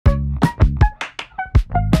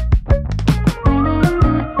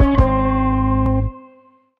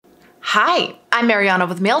Hi, I'm Mariana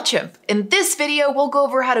with Mailchimp. In this video, we'll go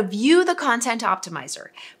over how to view the Content Optimizer.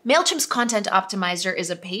 Mailchimp's Content Optimizer is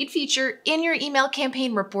a paid feature in your email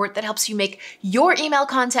campaign report that helps you make your email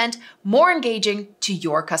content more engaging to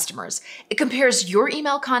your customers. It compares your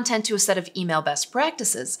email content to a set of email best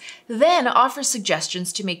practices, then offers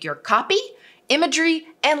suggestions to make your copy, imagery,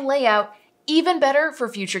 and layout even better for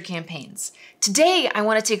future campaigns. Today, I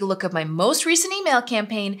want to take a look at my most recent email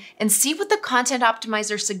campaign and see what the Content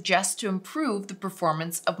Optimizer suggests to improve the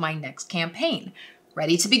performance of my next campaign.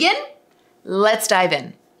 Ready to begin? Let's dive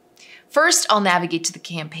in. First, I'll navigate to the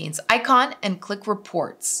campaign's icon and click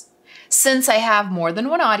Reports. Since I have more than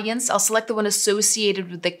one audience, I'll select the one associated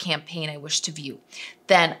with the campaign I wish to view.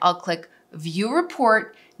 Then I'll click View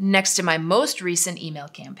Report next to my most recent email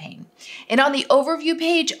campaign. And on the overview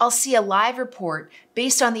page, I'll see a live report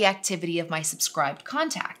based on the activity of my subscribed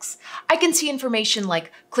contacts. I can see information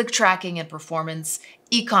like click tracking and performance,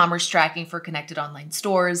 e-commerce tracking for connected online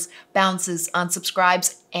stores, bounces,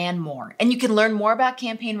 unsubscribes, and more. And you can learn more about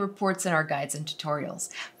campaign reports in our guides and tutorials.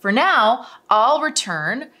 For now, I'll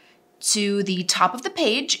return to the top of the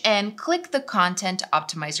page and click the Content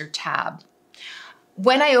Optimizer tab.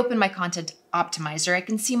 When I open my Content Optimizer, I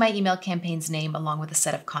can see my email campaign's name along with a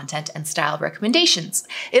set of content and style recommendations.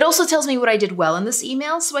 It also tells me what I did well in this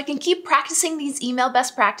email so I can keep practicing these email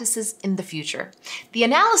best practices in the future. The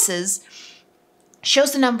analysis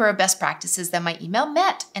shows the number of best practices that my email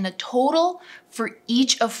met and a total for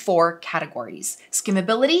each of 4 categories: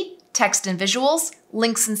 skimmability, text and visuals,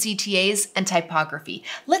 links and CTAs, and typography.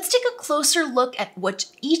 Let's take a closer look at what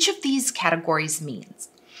each of these categories means.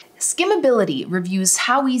 Skimmability reviews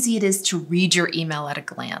how easy it is to read your email at a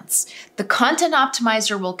glance. The Content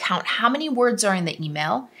Optimizer will count how many words are in the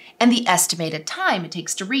email and the estimated time it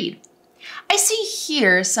takes to read. I see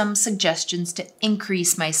here some suggestions to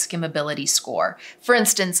increase my skimmability score. For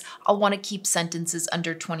instance, I'll want to keep sentences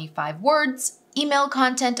under 25 words, email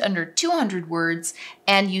content under 200 words,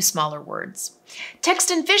 and use smaller words.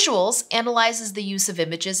 Text and Visuals analyzes the use of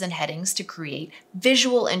images and headings to create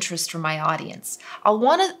visual interest for my audience. I'll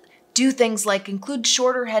want to do things like include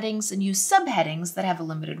shorter headings and use subheadings that have a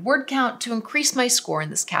limited word count to increase my score in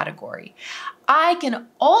this category. I can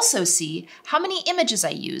also see how many images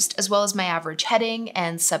I used, as well as my average heading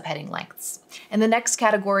and subheading lengths. And the next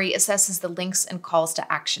category assesses the links and calls to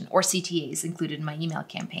action, or CTAs, included in my email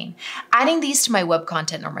campaign. Adding these to my web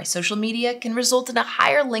content or my social media can result in a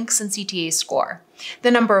higher links and CTA score.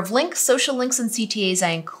 The number of links, social links, and CTAs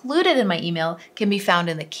I included in my email can be found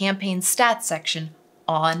in the campaign stats section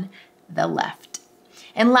on the left.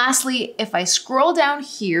 And lastly, if I scroll down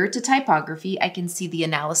here to typography, I can see the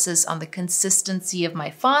analysis on the consistency of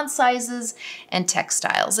my font sizes and text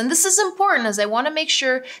styles. And this is important as I want to make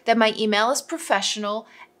sure that my email is professional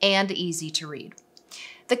and easy to read.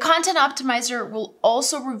 The Content Optimizer will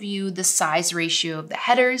also review the size ratio of the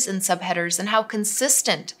headers and subheaders and how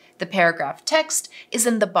consistent the paragraph text is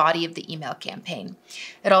in the body of the email campaign.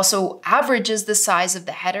 It also averages the size of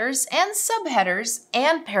the headers and subheaders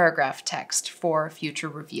and paragraph text for future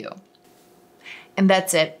review. And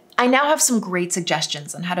that's it. I now have some great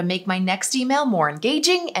suggestions on how to make my next email more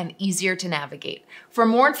engaging and easier to navigate. For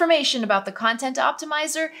more information about the Content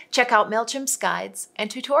Optimizer, check out Mailchimp's guides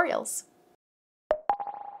and tutorials.